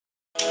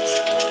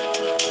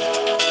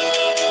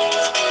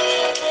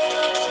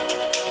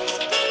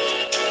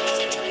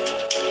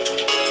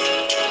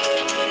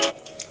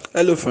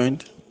Hello,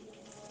 friend.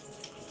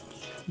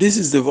 This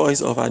is the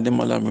voice of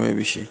Ademola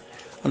Morebishi.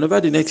 And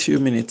over the next few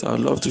minutes, I would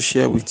love to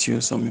share with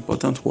you some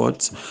important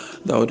words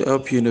that would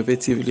help you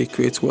innovatively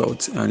create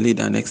wealth and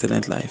lead an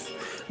excellent life.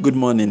 Good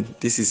morning.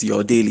 This is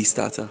your daily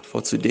starter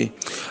for today,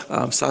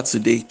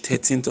 Saturday,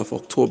 13th of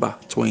October,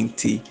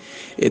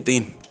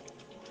 2018.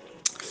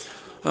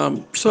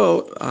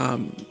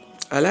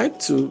 I like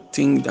to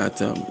think that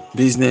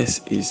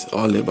business is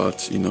all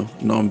about,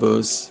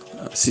 numbers,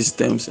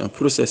 systems, and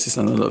processes,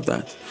 and all of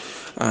that.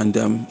 And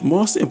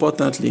most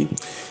importantly,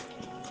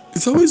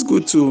 it's always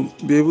good to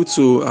be able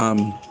to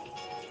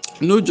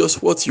know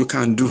just what you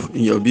can do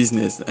in your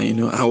business, and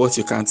and what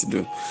you can't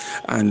do,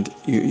 and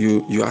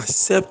you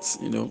accept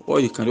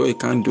what you can do, what you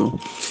can't do,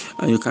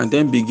 and you can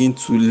then begin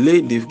to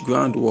lay the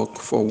groundwork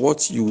for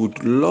what you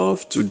would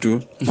love to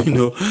do.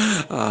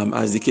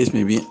 As the case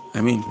may be.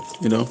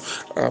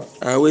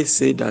 I always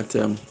say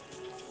that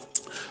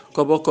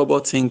kobo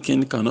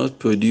thinking cannot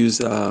produce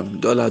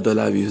dollar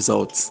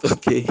results,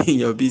 okay, in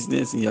your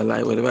business, in your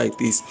life, whatever it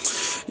is.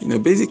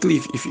 Basically,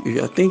 if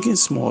you are thinking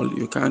small,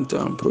 you can't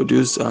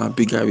produce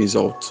bigger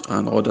results,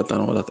 and all that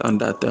and all that. And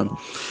that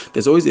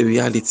there's always a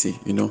reality.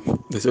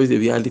 There's always a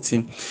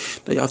reality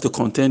that you have to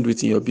contend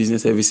with in your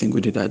business every single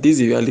day. That this is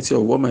the reality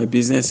of what my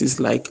business is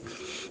like.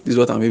 This is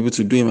what I'm able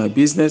to do in my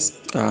business.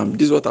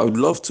 This is what I would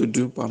love to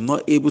do, but I'm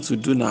not able to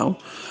do now,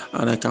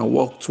 and I can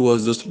work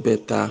towards those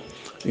better,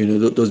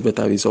 those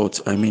better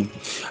results. I've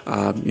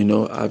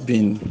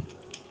been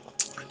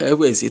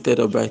everywhere is heated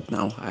up right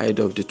now ahead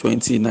of the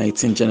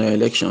 2019 general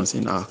elections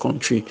in our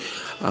country,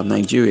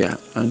 Nigeria.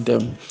 And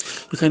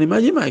you can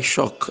imagine my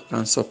shock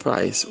and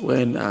surprise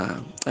when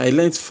I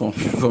learned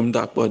from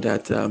that, but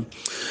that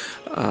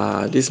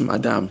this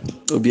madam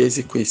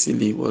Obiesi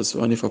Kwesili was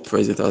running for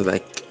president. I was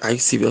like, are you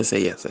serious?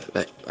 Say yes.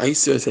 Like, are you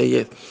serious? Say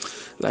yes.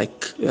 I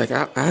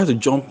had to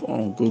jump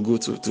on Google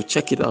to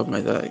check it out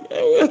myself.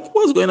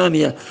 What's going on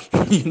here?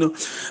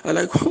 I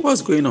like,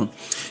 what's going on?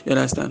 You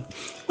understand?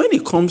 When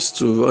it comes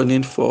to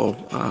running for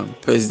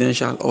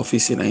presidential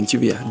office in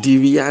Nigeria, the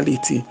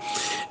reality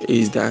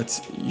is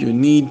that you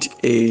need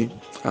a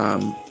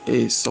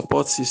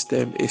support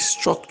system, a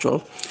structure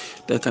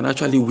that can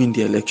actually win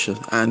the election.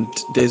 And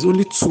there's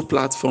only two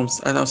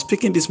platforms. And I'm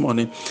speaking this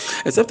morning,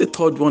 except the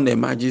third one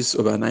emerges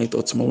overnight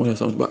or tomorrow or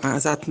something. But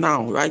as at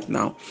now, right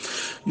now,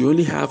 you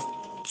only have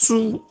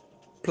two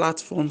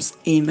platforms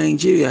in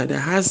Nigeria that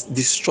has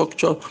the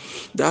structure,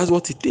 that's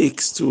what it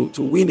takes to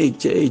win a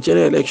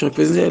general election,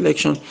 presidential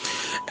election.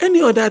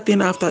 Any other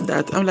thing after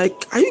that, I'm like,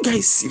 are you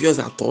guys serious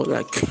at all?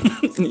 Like,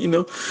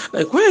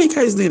 like, what are you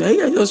guys doing? Are you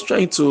guys just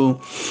trying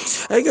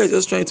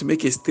to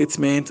make a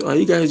statement? Or are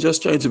you guys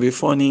just trying to be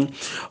funny?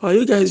 Or are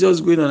you guys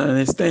just going on an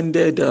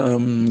extended,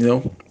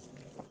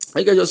 are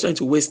you guys just trying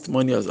to waste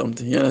money or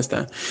something? You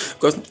understand?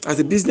 Because as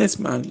a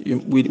businessman,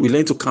 we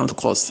learn to count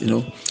costs.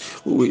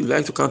 We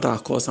like to count our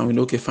costs, and we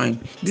know, okay, fine.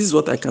 This is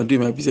what I can do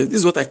in my business. This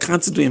is what I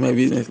can't do in my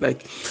business.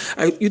 Like,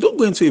 you don't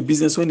go into a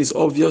business when it's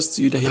obvious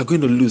to you that you're going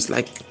to lose.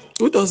 Like,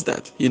 who does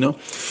that? You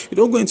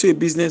don't go into a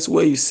business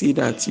where you see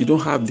that you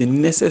don't have the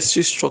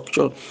necessary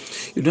structure,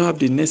 you don't have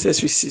the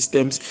necessary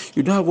systems,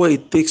 you don't have what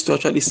it takes to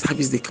actually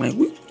service the client.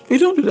 We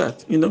don't do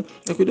that.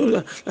 Like, we don't do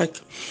that. Like,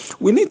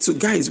 we need to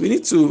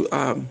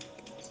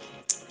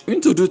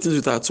do things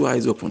with our two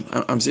eyes open.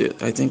 I'm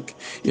serious. I think,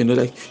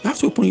 like, you have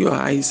to open your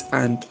eyes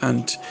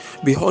and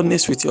be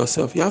honest with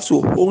yourself. You have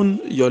to hone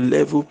your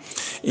level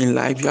in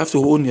life. You have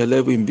to hone your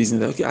level in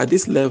business. Okay, at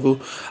this level,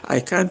 I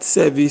can't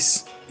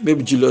service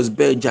maybe Julius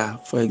Berger,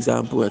 for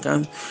example. I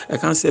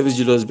can't service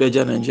Julius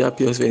Berger Nigeria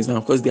PLC, for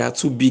example, because they are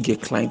too big a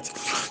client.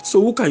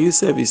 So who can you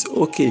service?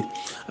 Okay,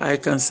 I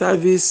can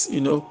service,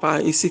 Pa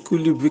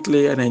Isikuli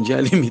Bricklayer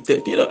Nigeria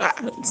Limited.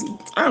 I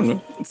don't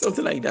know,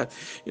 something like that.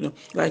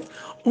 Like,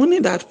 only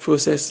that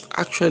process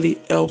actually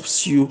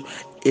helps you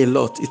a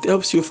lot. It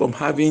helps you from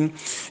having,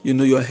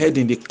 your head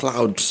in the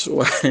clouds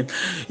while,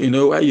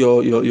 while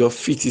your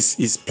feet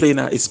is playing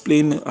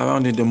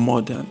around in the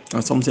mud,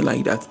 and something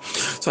like that.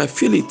 So I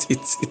feel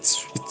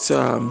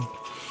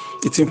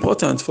it's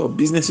important for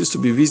businesses to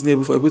be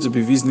reasonable, for people to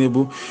be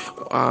reasonable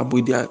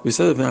with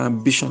sort of an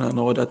ambition and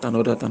all that and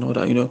all that and all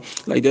that.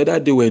 Like the other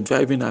day, we're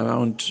driving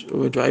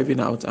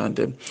out,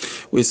 and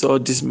we saw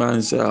this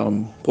man's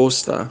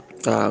poster,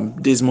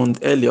 Desmond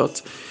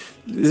Elliott.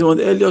 Desmond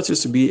Elliott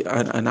used to be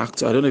an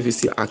actor. I don't know if he's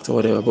still actor or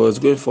whatever, but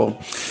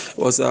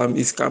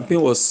his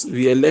campaign was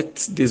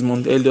re-elect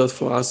Desmond Elliott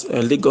for us,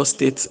 Lagos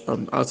State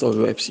House of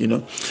Reps.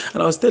 And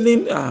I was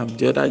telling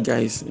the other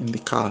guys in the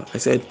car, I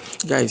said,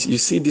 guys, you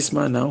see this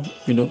man now.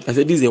 I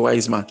said, this is a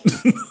wise man.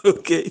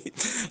 Okay,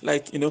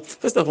 like,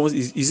 first of all,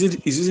 he's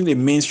using a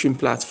mainstream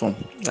platform,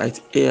 right?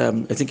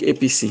 I think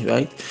APC,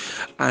 right?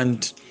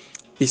 And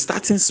he's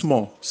starting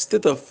small.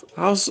 State of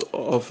House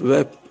of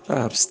Rep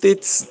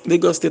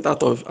Lagos State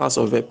out of House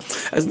of Rep.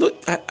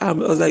 I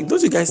was like,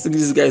 don't you guys think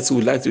these guys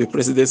would like to be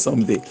president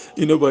someday?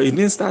 But he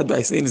didn't start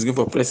by saying he's going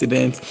for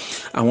president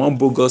and one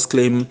bogus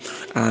claim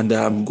and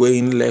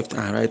going left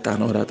and right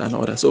and all that and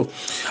all that. So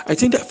I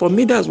think that for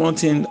me, that's one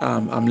thing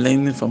I'm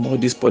learning from all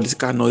this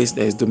political noise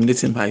that is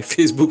dominating my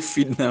Facebook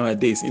feed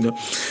nowadays.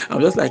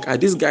 I'm just like, are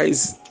these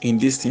guys in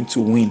this thing to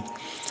win?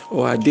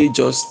 Or are they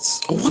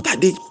just, or what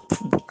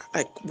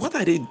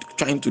are they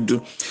trying to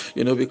do?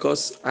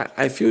 Because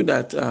I feel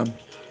that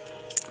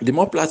the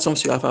more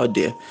platforms you have out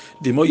there,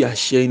 the more you are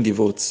sharing the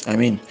votes. I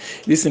mean,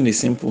 this thing is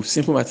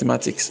simple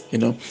mathematics,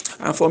 And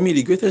for me,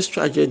 the greatest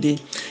tragedy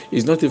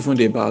is not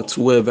even about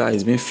whoever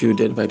is being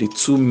fielded by the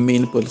two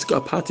main political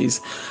parties.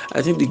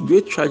 I think the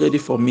great tragedy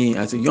for me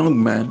as a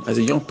young man, as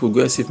a young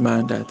progressive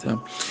man that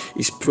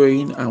is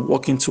praying and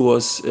working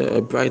towards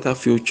a brighter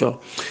future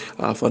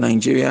for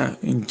Nigeria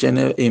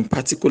in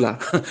particular,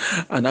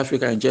 and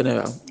Africa in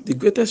general, the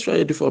greatest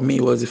tragedy for me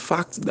was the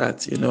fact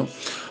that,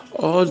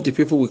 all the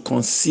people we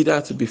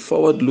consider to be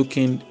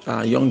forward-looking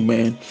young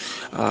men,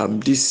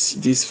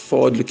 these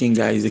forward-looking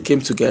guys, they came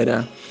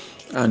together,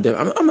 and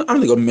I'm not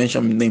going to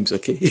mention names,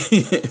 okay?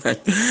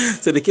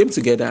 So they came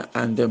together,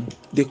 and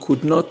they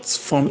could not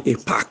form a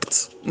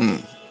pact.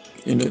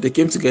 They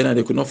came together and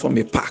they could not form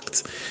a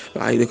pact.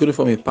 Right? They couldn't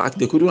form a pact.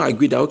 They couldn't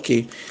agree that,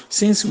 okay,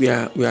 since we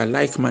are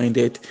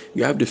like-minded,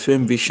 we have the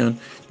same vision,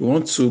 we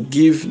want to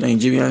give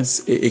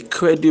Nigerians a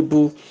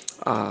credible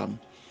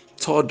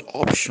third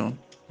option.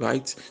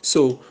 Right,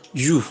 so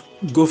you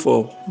go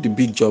for the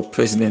big job,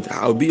 president.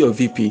 I'll be your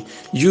VP.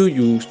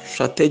 You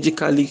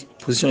strategically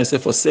position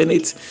yourself for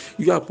Senate.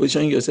 You are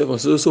positioning yourself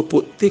for so.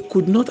 They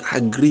could not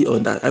agree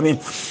on that. I mean,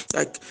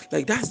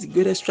 like that's the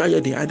greatest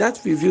tragedy, and that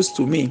reveals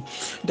to me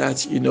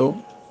that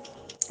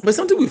but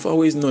something we've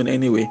always known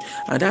anyway,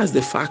 and that's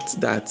the fact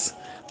that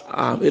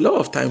a lot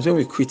of times when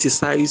we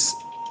criticize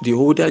the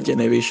older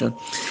generation,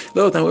 a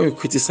lot of times when we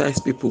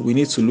criticize people, we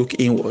need to look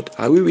inward.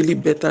 Are we really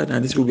better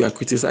than these people we are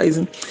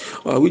criticizing,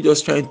 or are we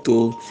just trying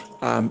to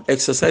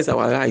exercise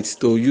our rights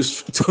to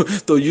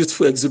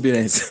youthful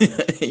exuberance?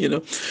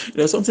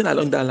 Something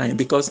along that line.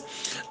 Because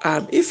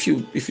if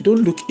you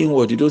don't look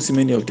inward, you don't see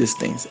many of these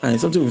things. And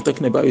it's something we've been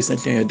talking about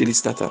recently on your daily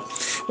startup.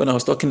 When I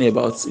was talking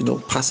about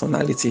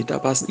personality, your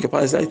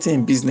personality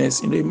in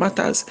business, it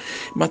matters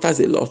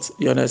a lot.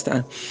 You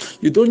understand?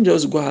 You don't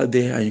just go out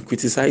there and you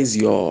criticize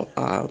your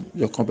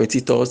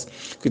competitors,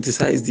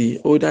 criticize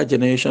the older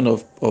generation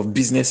of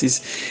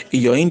businesses in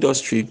your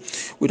industry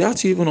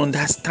without you even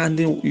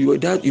understanding. You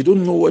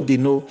don't know what they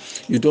know.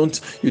 You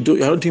don't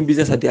doing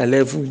business at their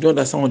level. You don't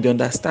understand what they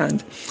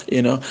understand.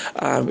 A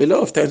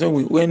lot of times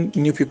when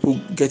new people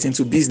get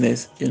into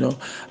business, we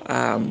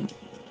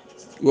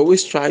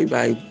always try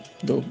by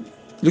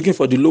looking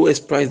for the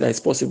lowest price that is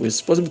possible. It's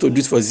possible to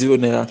do it for 0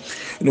 naira.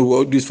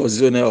 We'll do it for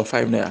 0 naira or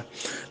 5 naira.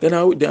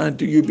 Then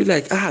you'll be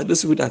like,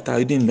 those people that are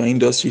in the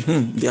industry,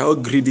 they are all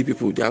greedy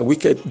people. They are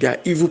wicked. They are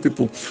evil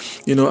people.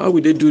 How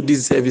would they do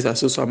this service at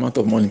so amount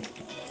of money?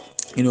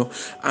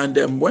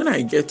 And when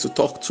I get to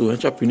talk to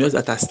entrepreneurs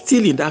that are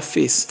still in that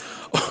phase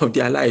of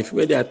their life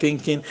where they are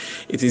thinking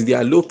it is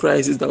their low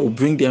prices that will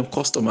bring them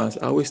customers,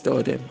 I always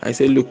tell them, I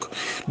say, look,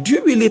 do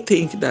you really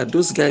think that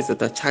those guys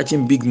that are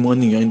charging big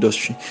money in your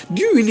industry,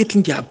 do you really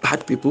think they are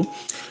bad people?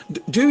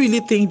 Do you really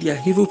think they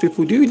are evil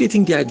people? Do you really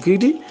think they are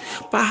greedy?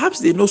 Perhaps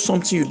they know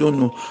something you don't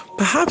know.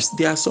 Perhaps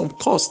there are some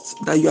costs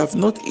that you have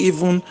not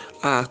even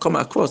come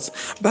across.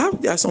 Perhaps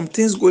there are some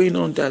things going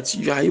on that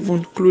you are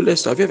even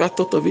clueless to. Have you ever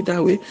thought of it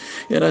that way?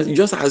 You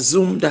just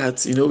assume that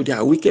they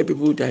are wicked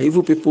people, they are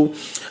evil people,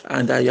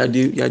 and that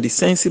you are the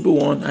sensible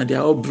one, and they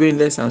are all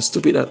brainless and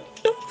stupid.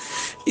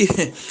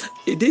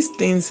 These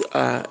things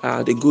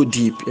they go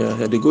deep.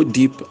 They go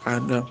deep,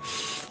 and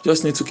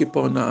just need to keep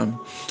on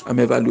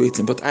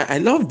evaluating. But I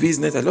love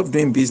business. I love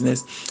doing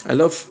business.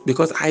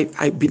 Because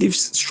I believe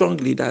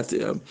strongly that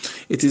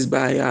it is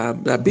by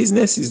that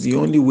business is the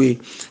only way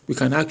we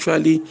can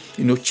actually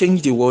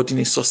change the world in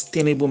a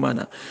sustainable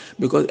manner.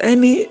 Because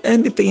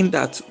anything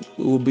that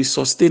will be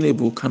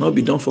sustainable cannot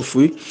be done for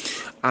free.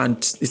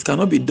 And it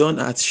cannot be done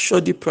at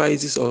shoddy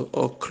prices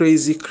or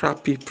crazy,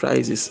 crappy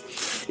prices.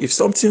 If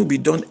something will be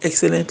done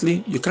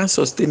excellently, you can't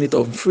sustain it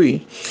on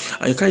free,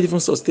 and you can't even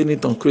sustain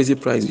it on crazy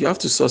prices. You have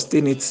to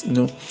sustain it,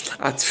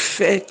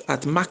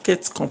 at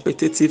market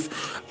competitive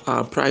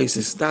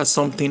prices. That's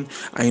something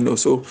I know.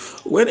 So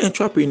when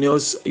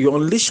you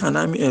unleash an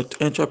army of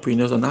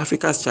entrepreneurs on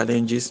Africa's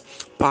challenges,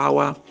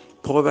 power,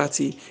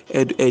 poverty,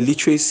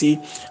 illiteracy,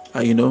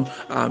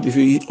 if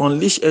you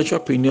unleash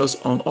entrepreneurs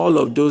on all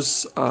of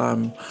those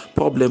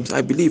problems,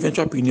 I believe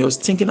entrepreneurs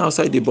thinking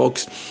outside the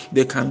box,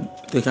 they can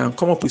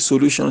come up with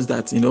solutions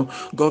that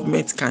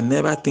government can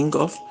never think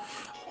of.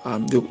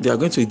 they are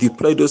going to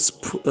deploy those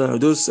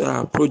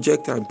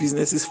projects and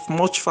businesses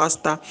much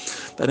faster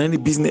than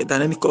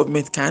any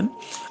government can,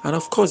 and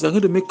of course they're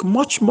going to make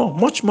much more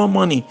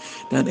money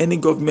than any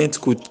government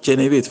could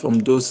generate from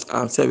those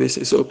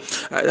services. So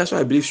that's why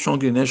I believe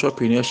strongly in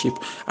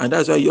entrepreneurship, and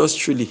that's why yours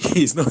truly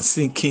is not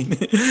sinking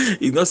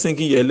is not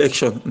sinking your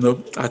election,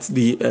 at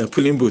the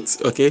polling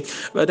booth. Okay,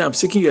 but I'm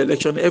seeking your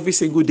election every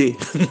single day.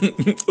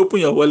 Open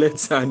your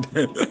wallet and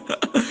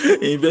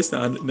invest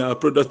in our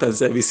product and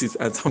services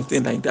and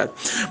something like that.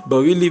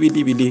 But really,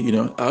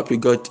 I hope you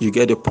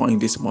get the point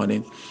this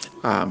morning.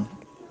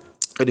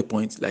 At the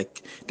point,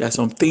 like, there are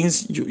some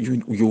things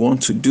you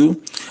want to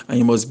do, and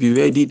you must be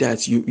ready,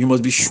 that you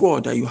must be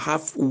sure that you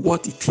have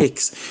what it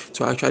takes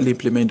to actually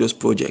implement those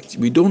projects.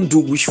 We don't do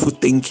wishful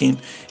thinking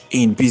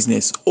in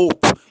business.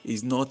 Hope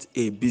is not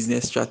a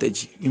business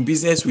strategy. In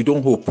business, we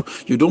don't hope.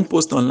 You don't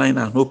post online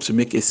and hope to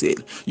make a sale.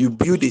 You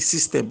build a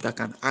system that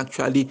can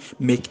actually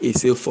make a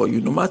sale for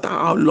you, no matter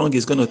how long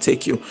it's going to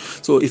take you.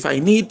 So if I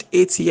need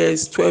 8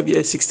 years, 12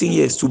 years, 16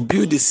 years to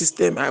build the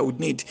system I would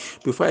need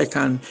before I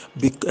can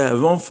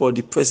run for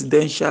the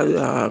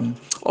presidential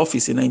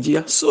office in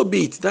Nigeria, so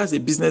be it. That's a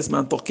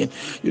businessman talking.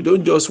 You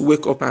don't just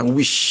wake up and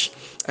wish.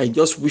 I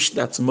just wish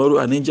that tomorrow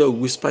an angel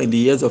will whisper in the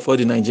ears of all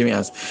the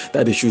Nigerians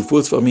that they should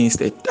vote for me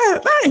instead.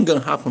 That ain't gonna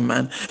happen,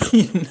 man.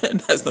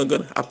 That's not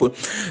gonna happen.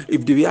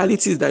 If the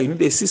reality is that you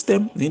need a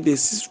system, you need a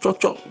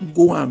structure,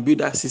 go and build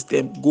that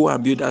system, go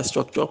and build that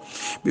structure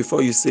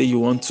before you say you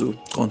want to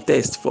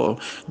contest for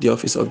the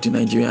office of the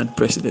Nigerian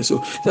president. So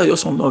these are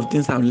just some of the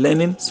things I'm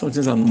learning, some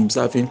things I'm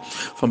observing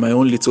from my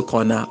own little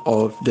corner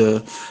of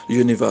the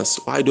universe.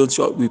 Why don't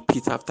you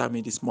repeat after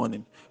me this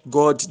morning?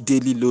 God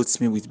daily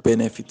loads me with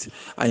benefit.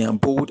 I am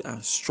bold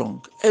and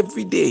strong.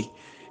 Every day,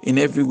 in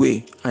every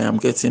way, I am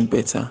getting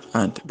better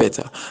and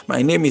better.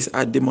 My name is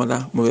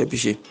Ademola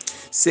Morebise,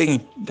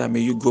 saying that may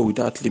you grow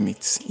without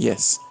limits.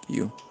 Yes,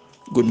 you.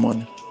 Good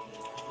morning.